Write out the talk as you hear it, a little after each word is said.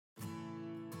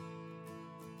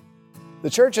The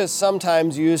church has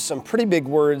sometimes used some pretty big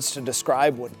words to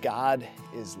describe what God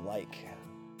is like.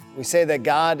 We say that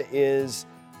God is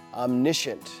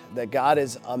omniscient, that God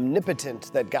is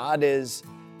omnipotent, that God is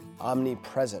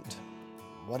omnipresent.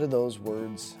 What do those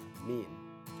words mean?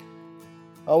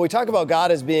 Oh, we talk about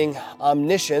God as being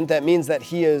omniscient. That means that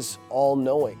He is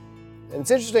all-knowing. And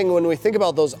it's interesting when we think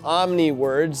about those omni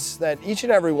words that each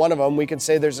and every one of them, we can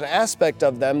say there's an aspect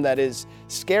of them that is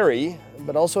scary,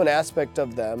 but also an aspect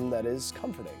of them that is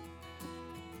comforting.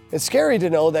 It's scary to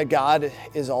know that God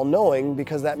is all-knowing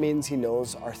because that means He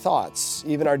knows our thoughts.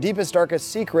 Even our deepest, darkest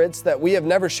secrets that we have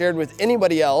never shared with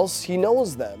anybody else, He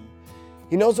knows them.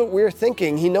 He knows what we're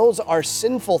thinking. He knows our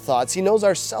sinful thoughts. He knows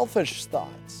our selfish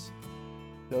thoughts.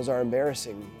 He knows our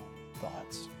embarrassing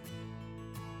thoughts.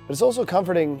 But it's also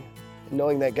comforting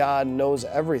knowing that God knows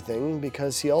everything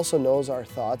because He also knows our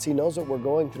thoughts. He knows what we're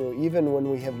going through even when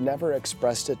we have never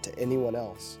expressed it to anyone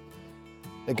else.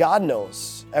 That God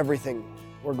knows everything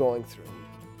we're going through.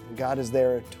 And God is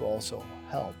there to also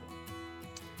help.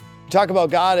 We talk about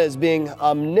God as being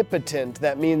omnipotent.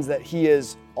 That means that He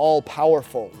is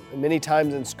all-powerful. And many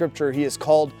times in Scripture, He is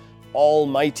called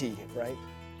Almighty, right?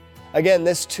 Again,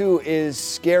 this too is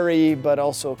scary but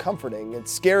also comforting.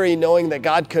 It's scary knowing that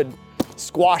God could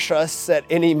squash us at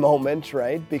any moment,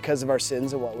 right, because of our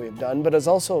sins and what we have done. But it's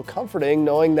also comforting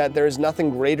knowing that there is nothing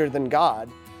greater than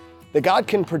God, that God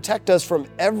can protect us from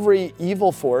every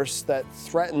evil force that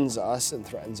threatens us and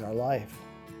threatens our life.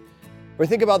 We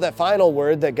think about that final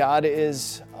word, that God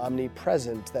is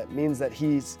omnipresent. That means that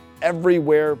He's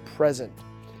everywhere present.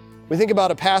 We think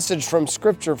about a passage from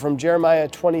Scripture, from Jeremiah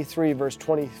 23, verse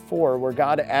 24, where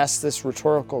God asks this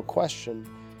rhetorical question: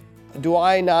 do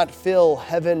I not fill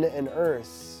heaven and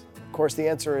earth? Of course, the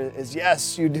answer is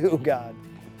yes, you do, God.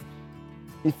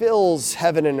 He fills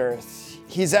heaven and earth.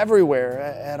 He's everywhere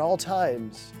at all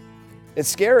times. It's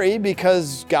scary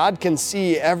because God can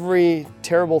see every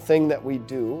terrible thing that we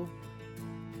do.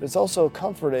 But it's also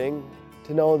comforting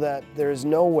to know that there is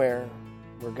nowhere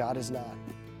where God is not.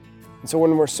 And so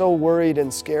when we're so worried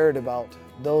and scared about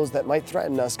those that might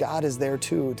threaten us, God is there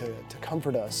too to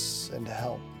comfort us and to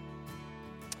help.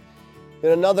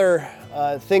 And another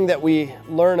thing that we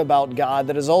learn about God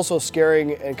that is also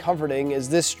scary and comforting is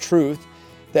this truth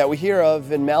that we hear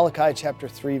of in Malachi chapter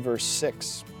 3, verse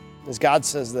 6. As God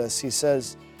says this, He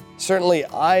says, "Certainly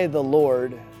I, the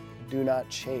Lord, do not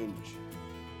change."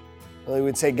 Well, we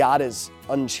would say God is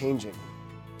unchanging.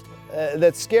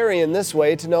 That's scary in this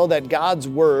way, to know that God's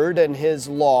word and His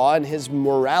law and His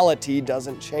morality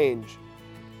doesn't change.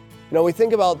 You know, we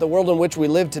think about the world in which we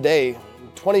live today,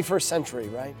 21st century,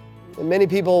 right? And many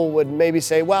people would maybe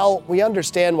say, well, we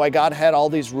understand why God had all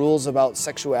these rules about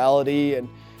sexuality and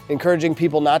encouraging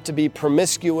people not to be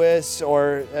promiscuous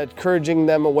or encouraging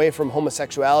them away from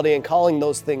homosexuality and calling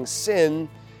those things sin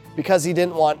because He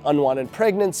didn't want unwanted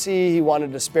pregnancy. He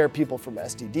wanted to spare people from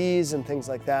STDs and things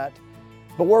like that.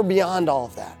 But we're beyond all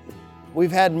of that.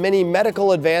 We've had many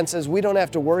medical advances. We don't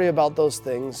have to worry about those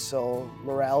things, so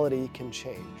morality can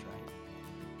change, right?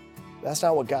 That's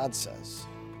not what God says.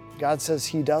 God says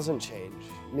He doesn't change,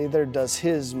 neither does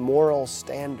His moral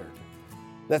standard.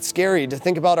 That's scary to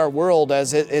think about our world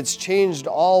as it's changed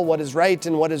all what is right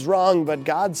and what is wrong, but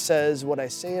God says, what I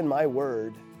say in my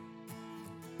word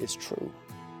is true.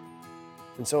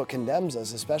 And so it condemns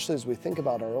us, especially as we think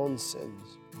about our own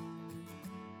sins.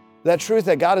 That truth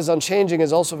that God is unchanging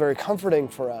is also very comforting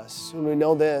for us when we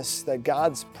know this, that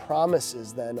God's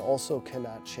promises then also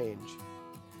cannot change.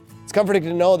 It's comforting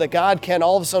to know that God can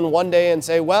all of a sudden one day and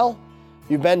say, well,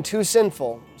 you've been too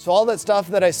sinful. So all that stuff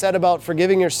that I said about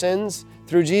forgiving your sins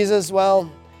through Jesus,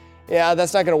 well, yeah,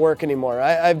 that's not going to work anymore.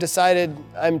 I've decided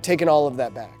I'm taking all of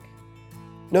that back.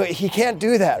 No, He can't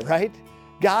do that, right?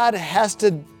 God has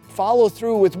to follow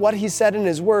through with what He said in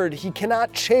His word. He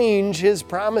cannot change His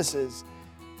promises.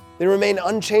 They remain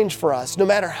unchanged for us, no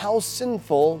matter how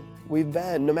sinful we've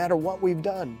been, no matter what we've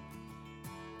done.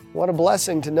 What a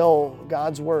blessing to know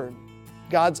God's word,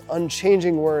 God's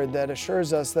unchanging word that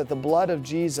assures us that the blood of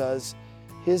Jesus,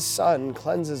 His Son,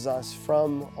 cleanses us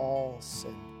from all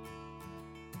sin.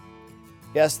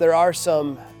 Yes, there are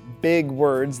some big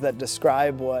words that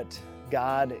describe what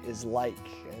God is like,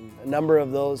 and a number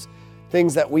of those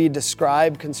things that we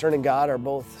describe concerning God are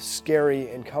both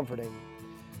scary and comforting.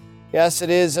 Yes, it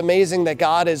is amazing that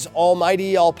God is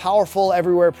almighty, all-powerful,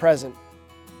 everywhere present.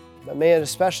 But may it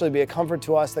especially be a comfort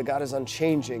to us that God is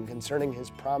unchanging concerning His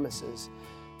promises,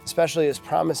 especially His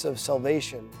promise of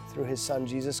salvation through His Son,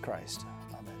 Jesus Christ.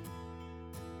 Amen.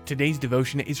 Today's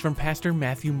devotion is from Pastor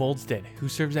Matthew Moldstead, who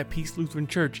serves at Peace Lutheran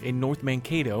Church in North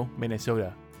Mankato,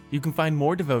 Minnesota. You can find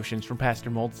more devotions from Pastor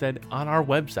Moldstead on our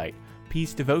website,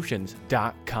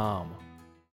 peacedevotions.com.